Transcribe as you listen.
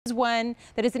Is one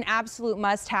that is an absolute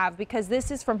must-have because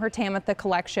this is from her Tamitha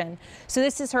collection. So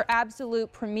this is her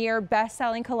absolute premier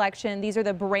best-selling collection. These are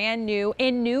the brand new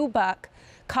in Nubuck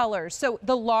colors. So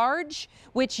the large,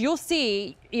 which you'll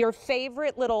see your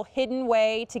favorite little hidden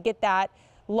way to get that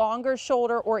longer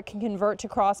shoulder, or it can convert to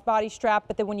crossbody strap,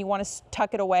 but then when you want to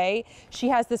tuck it away, she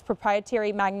has this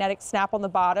proprietary magnetic snap on the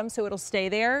bottom so it'll stay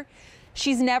there.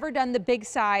 She's never done the big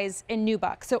size in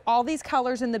Nubuck. So all these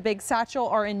colors in the big satchel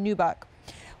are in Nubuck.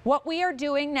 What we are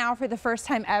doing now for the first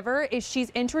time ever is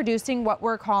she's introducing what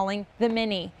we're calling the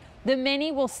mini. The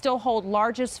mini will still hold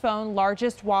largest phone,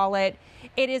 largest wallet.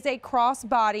 It is a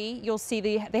crossbody. You'll see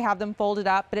they have them folded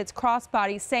up, but it's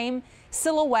crossbody, same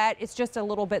silhouette. It's just a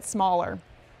little bit smaller.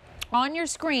 On your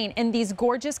screen in these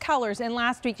gorgeous colors, and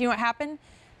last week, you know what happened?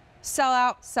 Sell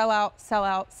out, sell out, sell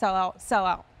out, sell out, sell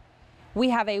out. We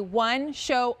have a one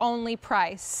show only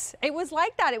price. It was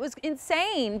like that. It was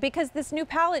insane because this new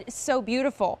palette is so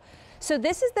beautiful. So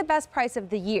this is the best price of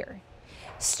the year.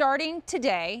 Starting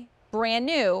today, brand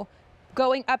new,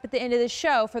 going up at the end of the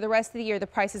show for the rest of the year, the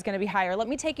price is going to be higher. Let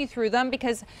me take you through them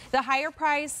because the higher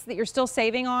price that you're still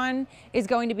saving on is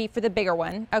going to be for the bigger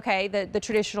one, okay, the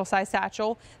traditional size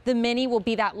satchel. The mini will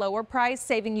be that lower price,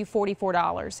 saving you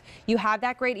 $44. You have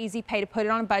that great easy pay to put it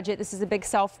on a budget. This is a big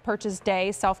self-purchase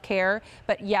day, self-care,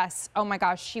 but yes, oh my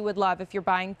gosh, she would love, if you're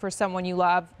buying for someone you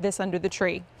love, this under the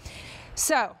tree.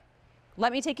 So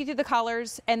let me take you through the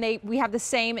colors, and we have the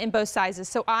same in both sizes.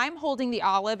 So I'm holding the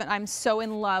olive, and I'm so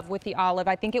in love with the olive.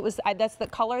 I think that's the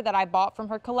color that I bought from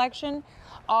her collection.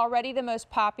 Already the most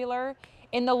popular.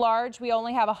 In the large, we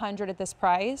only have 100 at this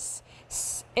price.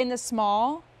 In the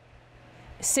small,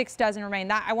 6 dozen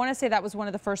remain. I want to say that was one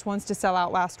of the first ones to sell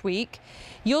out last week.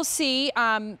 You'll see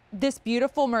this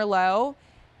beautiful Merlot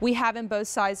we have in both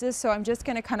sizes, so I'm just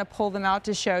going to kind of pull them out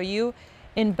to show you.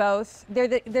 In both,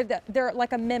 they're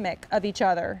like a mimic of each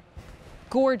other.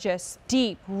 Gorgeous,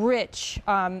 deep, rich.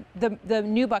 The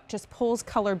Nubuck just pulls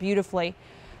color beautifully.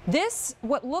 This,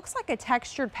 what looks like a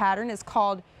textured pattern, is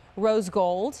called rose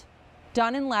gold,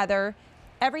 done in leather.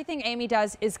 Everything Aimee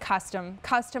does is custom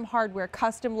hardware,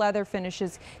 custom leather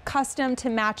finishes, custom to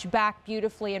match back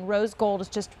beautifully, and rose gold is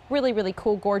just really, really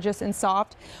cool, gorgeous, and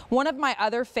soft. One of my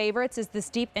other favorites is this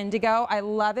deep indigo. I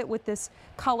love it with this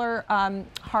color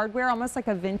hardware, almost like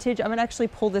a vintage. I'm gonna actually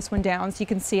pull this one down so you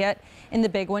can see it in the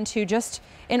big one too, just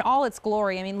in all its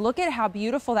glory. I mean, look at how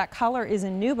beautiful that color is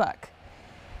in Nubuck.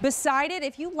 Beside it,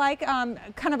 if you like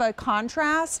kind of a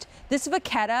contrast, this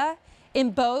Vachetta in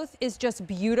both is just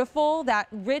beautiful. That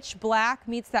rich black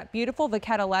meets that beautiful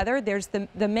Vachetta leather. There's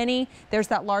the mini, there's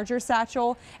that larger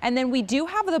satchel. And then we do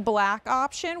have the black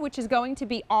option, which is going to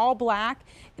be all black.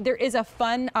 There is a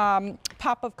fun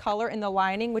pop of color in the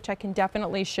lining, which I can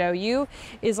definitely show you,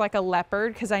 is like a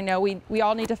leopard, because I know we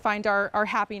all need to find our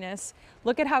happiness.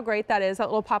 Look at how great that is, that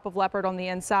little pop of leopard on the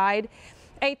inside.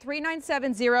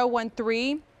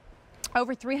 A397013,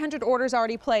 over 300 orders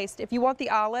already placed. If you want the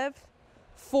olive,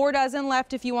 4 dozen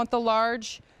left if you want the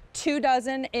large, 2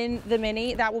 dozen in the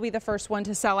mini. That will be the first one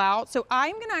to sell out. So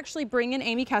I'm going to actually bring in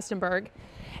Aimee Kestenberg.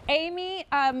 Aimee,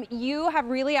 you have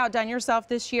really outdone yourself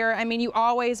this year. I mean, you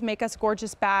always make us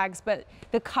gorgeous bags, but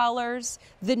the colors,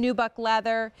 the Nubuck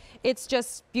leather, it's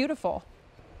just beautiful.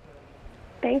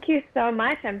 Thank you so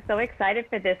much. I'm so excited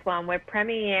for this one. We're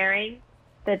premiering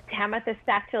the Tamitha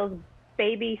Satchel's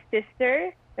baby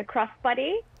sister, the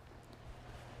crossbody.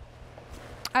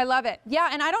 I love it. Yeah,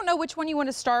 and I don't know which one you want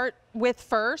to start with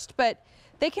first, but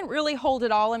they can really hold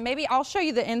it all. And maybe I'll show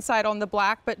you the inside on the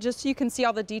black, but just so you can see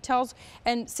all the details.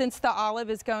 And since the olive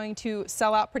is going to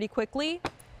sell out pretty quickly.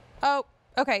 Oh,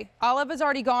 okay. Olive is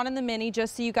already gone in the mini,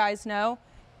 just so you guys know.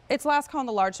 It's last call on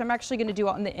the large, so I'm actually going to do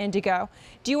it on the indigo.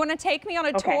 Do you want to take me on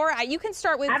a tour? You can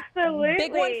start with Absolutely.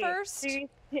 Big one first.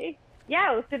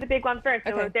 Yeah, let's do the big one first.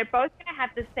 Okay. So they're both going to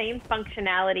have the same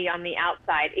functionality on the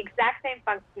outside, exact same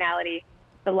functionality.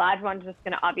 The large one's just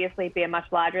going to obviously be a much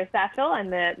larger satchel,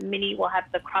 and the mini will have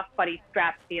the crossbody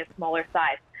strap be a smaller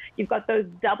size. You've got those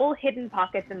double hidden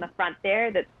pockets in the front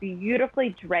there that's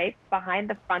beautifully draped behind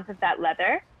the front of that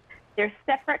leather. They're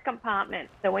separate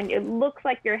compartments. So when it looks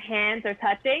like your hands are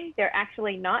touching, they're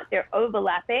actually not. They're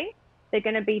overlapping. They're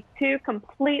going to be 2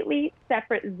 completely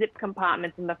separate zip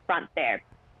compartments in the front there.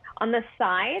 On the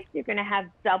sides, you're going to have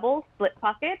double split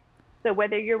pockets. So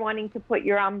whether you're wanting to put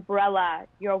your umbrella,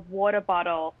 your water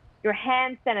bottle, your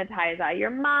hand sanitizer, your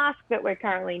mask that we're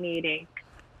currently needing,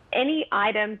 any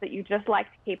items that you just like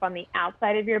to keep on the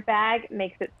outside of your bag,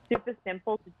 makes it super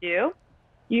simple to do.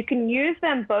 You can use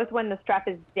them both when the strap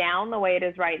is down the way it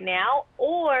is right now,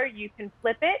 or you can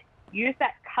flip it, use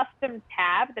that custom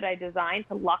tab that I designed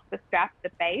to lock the strap to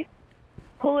the base,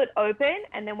 pull it open,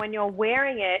 and then when you're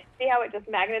wearing it, see how it just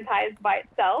magnetized by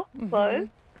itself, closed?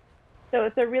 So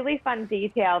it's a really fun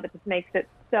detail that just makes it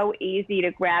so easy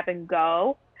to grab and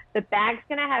go. The bag's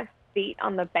going to have feet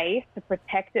on the base to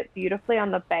protect it beautifully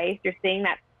on the base. You're seeing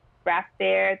that strap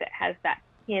there that has that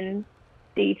pin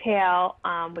detail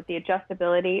with the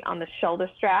adjustability on the shoulder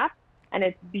strap, and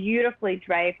it's beautifully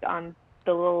draped on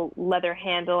the little leather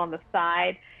handle on the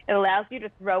side. It allows you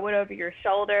to throw it over your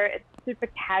shoulder. It's super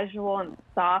casual and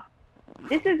soft.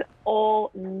 This is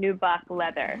all Nubuck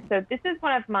leather. So this is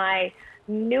one of my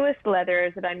newest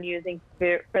leathers that I'm using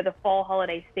for the fall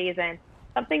holiday season,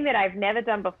 something that I've never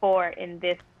done before in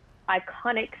this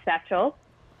iconic satchel.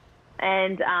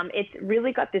 And it's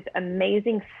really got this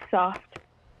amazing, soft,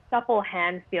 supple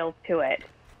hand feel to it.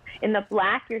 In the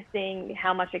black, you're seeing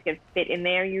how much it can fit in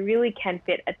there. You really can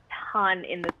fit a ton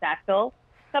in the satchel.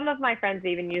 Some of my friends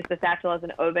even use the satchel as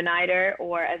an overnighter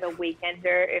or as a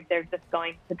weekender if they're just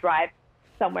going to drive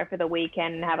somewhere for the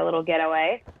weekend and have a little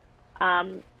getaway.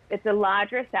 It's a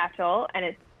larger satchel, and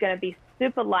it's going to be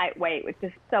super lightweight, which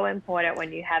is so important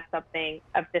when you have something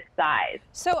of this size.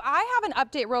 So I have an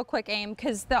update real quick, Aim,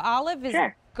 because the olive is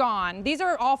gone. These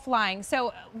are all flying.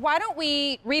 So why don't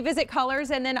we revisit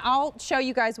colors, and then I'll show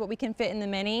you guys what we can fit in the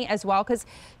mini as well, because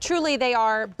truly they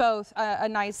are both a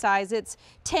nice size. It's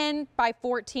 10 by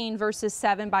 14 versus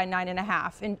 7 by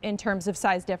 9.5 in terms of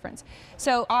size difference.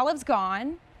 So olive's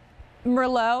gone.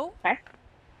 Merlot. Okay.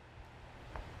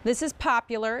 This is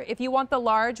popular. If you want the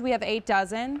large, we have 8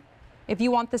 dozen. If you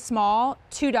want the small,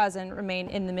 2 dozen remain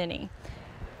in the mini.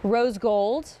 Rose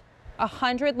gold,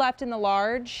 100 left in the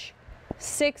large,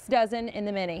 6 dozen in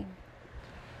the mini.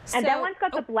 And that one's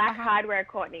got the black hardware,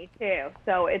 Courtney, too.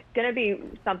 So it's going to be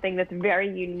something that's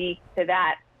very unique to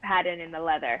that pattern in the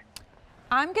leather.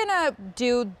 I'm going to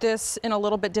do this in a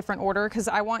little bit different order because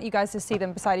I want you guys to see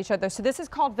them beside each other. So this is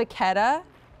called Vachetta.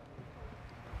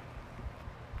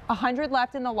 100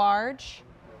 left in the large,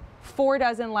 4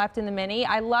 dozen left in the mini.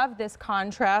 I love this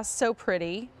contrast, so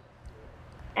pretty.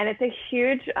 And it's a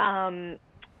huge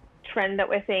trend that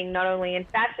we're seeing not only in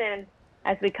fashion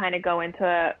as we kind of go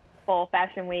into fall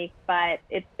fashion week, but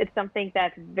it's something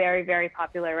that's very, very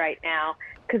popular right now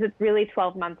because it's really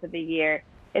 12 months of the year.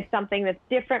 It's something that's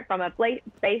different from a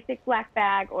basic black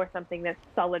bag or something that's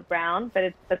solid brown, but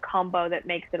it's the combo that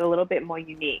makes it a little bit more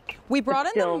unique. We brought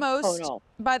in the most,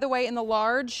 by the way, in the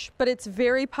large, but it's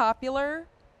very popular.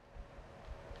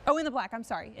 Oh, in the black, I'm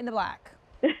sorry, in the black.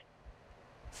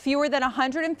 Fewer than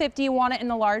 150 want it in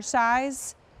the large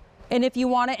size. And if you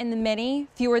want it in the mini,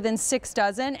 fewer than 6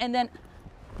 dozen. And then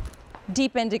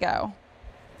deep indigo.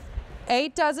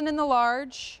 8 dozen in the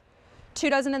large, 2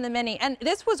 dozen in the mini. And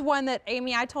this was one that,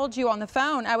 Aimee, I told you on the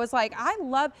phone, I was like, I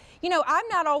love, you know, I'm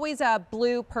not always a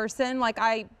blue person. Like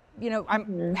I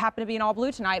happen to be in all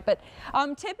blue tonight, but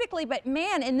typically, but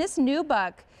man, in this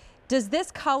Nubuck, does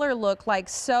this color look like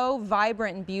so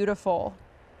vibrant and beautiful?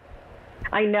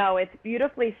 I know, it's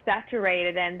beautifully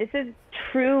saturated, and this is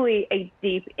truly a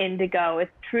deep indigo.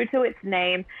 It's true to its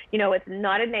name. You know, it's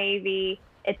not a navy.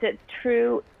 It's a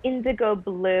true indigo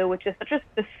blue, which is such a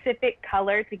specific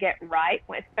color to get right,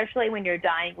 especially when you're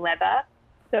dyeing leather.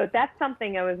 So that's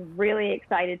something I was really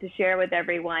excited to share with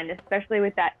everyone, especially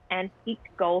with that antique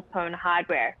gold tone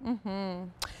hardware.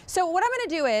 So what I'm going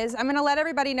to do is I'm going to let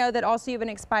everybody know that also you have an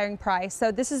expiring price.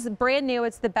 So this is brand new.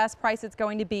 It's the best price it's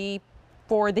going to be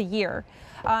for the year.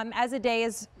 As a day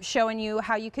is showing you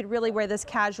how you could really wear this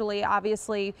casually.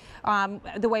 Obviously,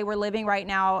 the way we're living right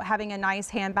now, having a nice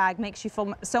handbag makes you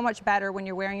feel so much better when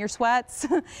you're wearing your sweats,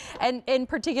 and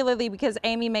particularly because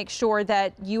Aimee makes sure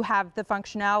that you have the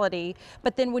functionality.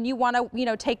 But then when you want to, you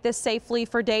know, take this safely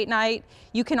for date night,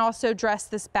 you can also dress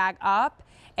this bag up.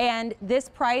 And this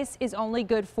price is only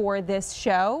good for this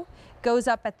show. Goes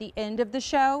up at the end of the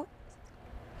show.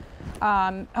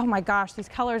 Oh my gosh, these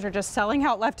colors are just selling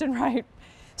out left and right.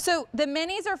 So the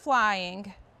minis are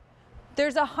flying.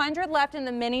 There's 100 left in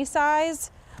the mini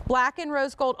size, black and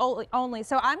rose gold only.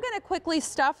 So I'm going to quickly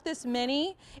stuff this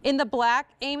mini in the black,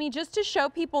 Aimee, just to show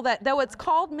people that though it's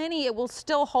called mini, it will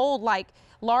still hold like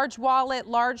large wallet,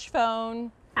 large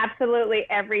phone. Absolutely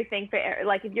everything for,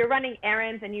 like, if you're running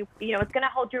errands and you know, it's going to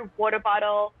hold your water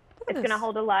bottle. It's going to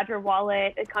hold a larger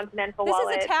wallet, a continental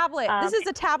wallet. This is a tablet. This is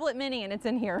a tablet mini, and it's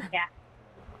in here. Yeah.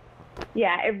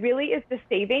 Yeah, it really is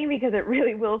deceiving because it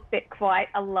really will fit quite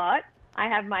a lot. I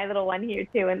have my little one here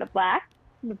too in the black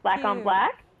on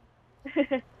black.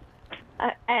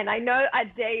 And I know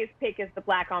Ade's pick is the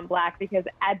black on black because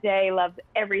Ade loves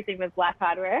everything with black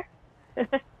hardware.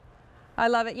 I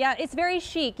love it. Yeah, it's very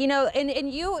chic, you know,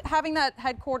 and you having that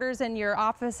headquarters and your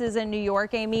offices in New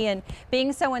York, Aimee, and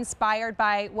being so inspired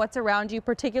by what's around you,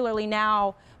 particularly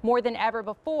now more than ever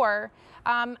before.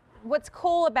 What's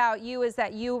cool about you is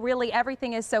that you really,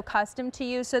 everything is so custom to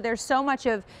you. So there's so much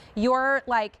of your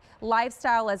like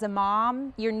lifestyle as a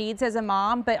mom, your needs as a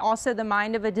mom, but also the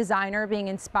mind of a designer being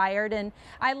inspired. And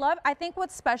I think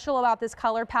what's special about this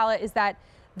color palette is that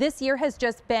this year has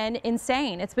just been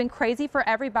insane. It's been crazy for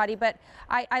everybody, but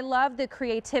I love the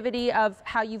creativity of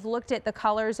how you've looked at the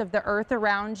colors of the earth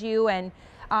around you, and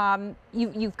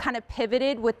you've kind of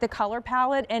pivoted with the color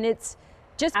palette, and it's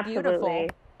just beautiful.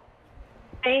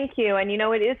 Thank you. And you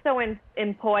know, it is so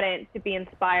important to be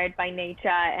inspired by nature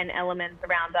and elements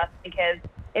around us, because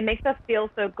it makes us feel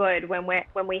so good when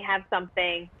we have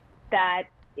something that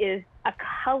is a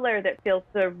color that feels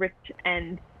so rich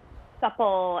and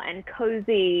supple and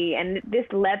cozy. And this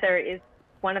leather is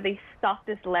one of the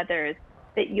softest leathers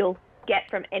that you'll get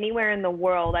from anywhere in the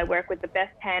world. I work with the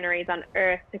best tanneries on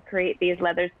earth to create these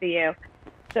leathers for you.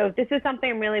 So this is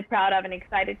something I'm really proud of and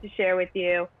excited to share with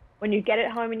you. When you get it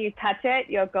home and you touch it,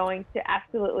 you're going to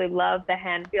absolutely love the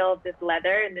hand feel of this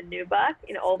leather in the Nubuck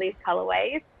in all these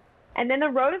colorways. And then the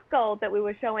rose gold that we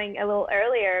were showing a little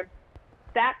earlier,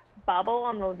 that bubble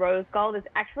on the rose gold is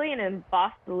actually an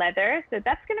embossed leather. So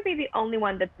that's going to be the only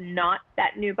one that's not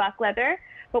that Nubuck leather.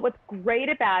 But what's great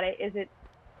about it is it's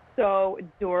so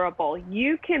durable.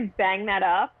 You can bang that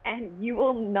up and you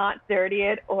will not dirty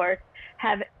it or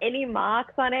have any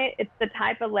marks on it. It's the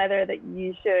type of leather that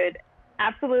you should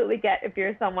absolutely get if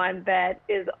you're someone that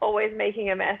is always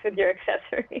making a mess with your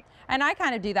accessory. And I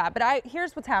kind of do that, but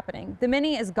here's what's happening. The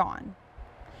mini is gone.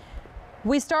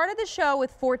 We started the show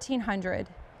with 1,400.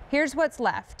 Here's what's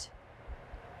left.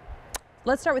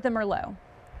 Let's start with the Merlot.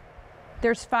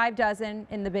 There's 5 dozen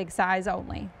in the big size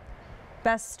only.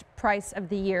 Best price of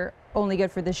the year, only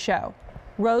good for this show.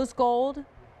 Rose gold,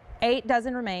 8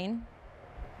 dozen remain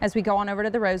as we go on over to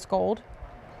the rose gold.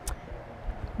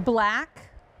 Black,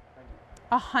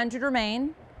 100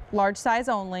 remain, large size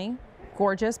only,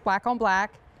 gorgeous, black on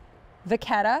black.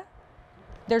 Vachetta,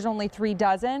 there's only 3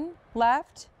 dozen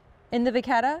left in the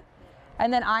Vachetta.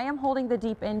 And then I am holding the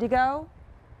deep indigo.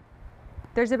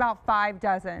 There's about 5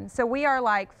 dozen. So we are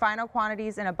like final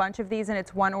quantities in a bunch of these, and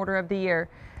it's one order of the year.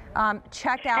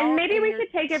 Check out. And maybe we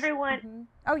should take everyone.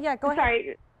 Oh yeah, go ahead.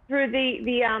 Sorry, through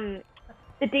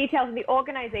the details of the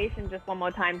organization just one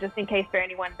more time, just in case for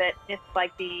anyone that missed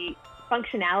like the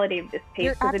functionality of this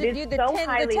piece, because it is so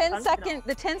highly functional.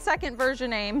 The 10-second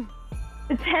version, Aim.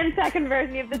 The 10-second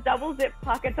version, you have the double zip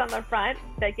pockets on the front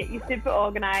that get you super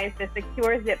organized, the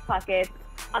secure zip pockets.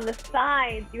 On the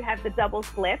sides, you have the double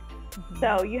slip.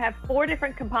 So you have 4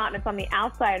 different compartments on the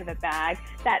outside of the bag.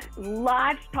 That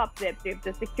large top zip, you have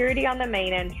the security on the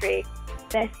main entry,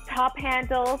 there's top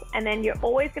handles, and then you're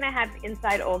always going to have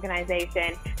inside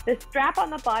organization. The strap on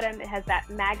the bottom, it has that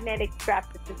magnetic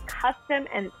strap which is custom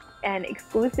and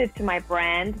exclusive to my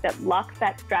brand that locks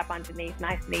that strap underneath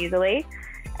nice and easily.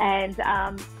 And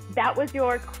that was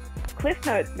your Cliff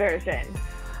Notes version.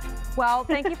 Well,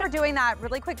 thank you for doing that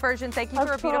really quick version. Thank you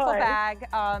for a beautiful bag.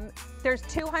 There's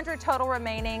 200 total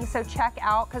remaining, so check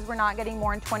out because we're not getting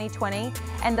more in 2020,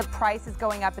 and the price is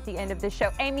going up at the end of this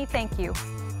show. Aimee, thank you.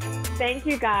 Thank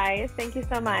you, guys. Thank you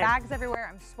so much. Bags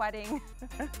everywhere. I'm sweating.